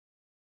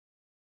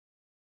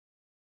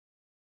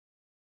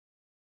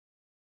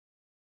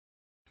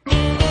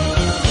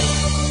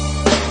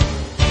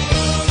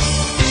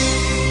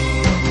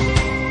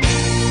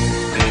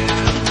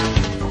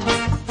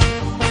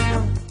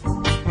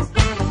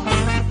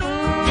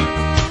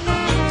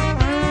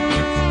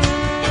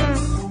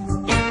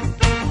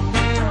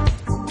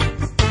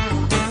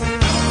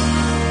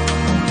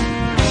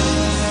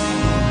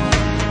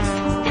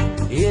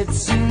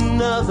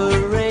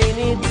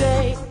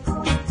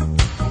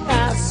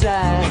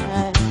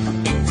outside,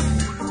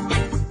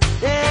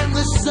 and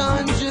the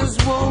sun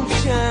just won't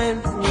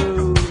shine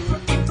through.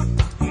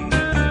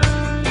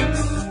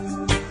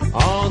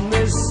 On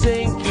this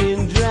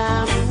sinking,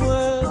 drowning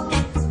world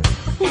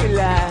we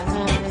lie,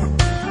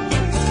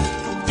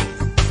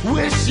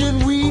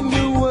 wishing we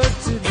knew what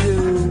to do.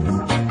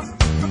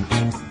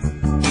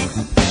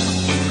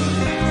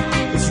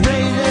 It's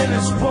raining,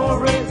 it's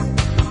pouring,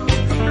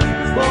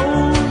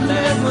 won't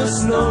let me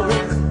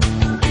snoring.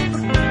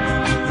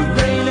 The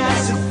rain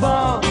as it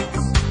falls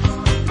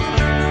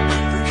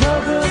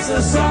covers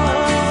us all.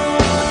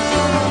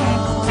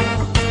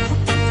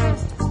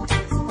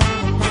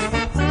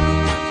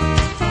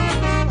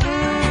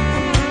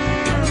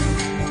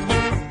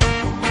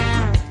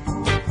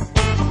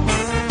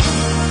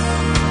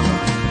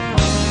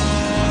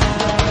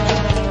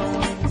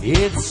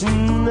 It's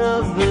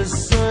another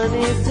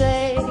sunny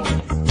day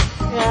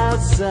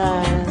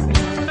outside.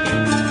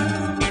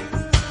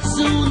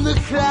 Soon the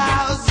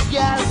clouds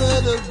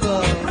gathered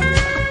above.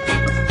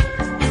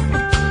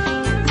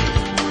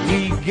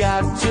 We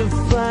got to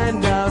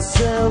find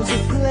ourselves a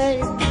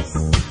place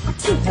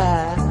to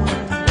hide,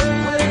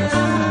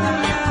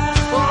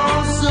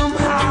 or some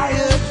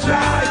higher,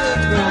 drier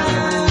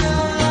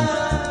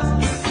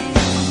ground.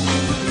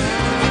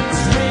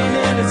 It's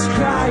raining, it's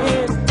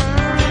crying,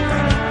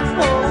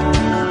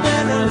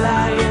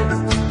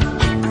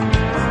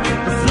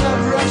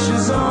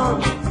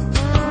 on to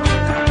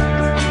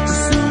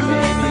soon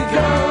make me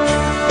go.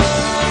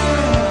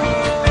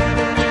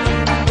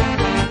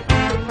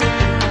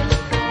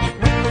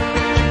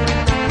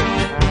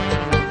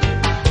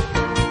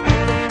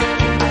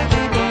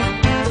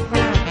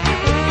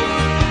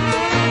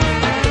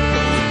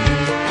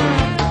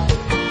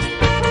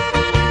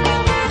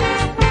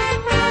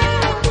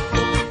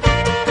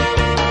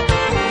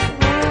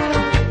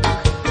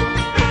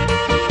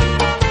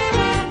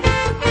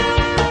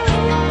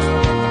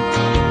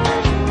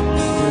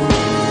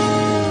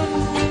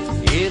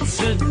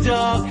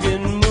 Dark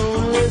and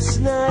moonless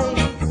night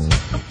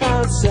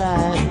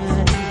outside.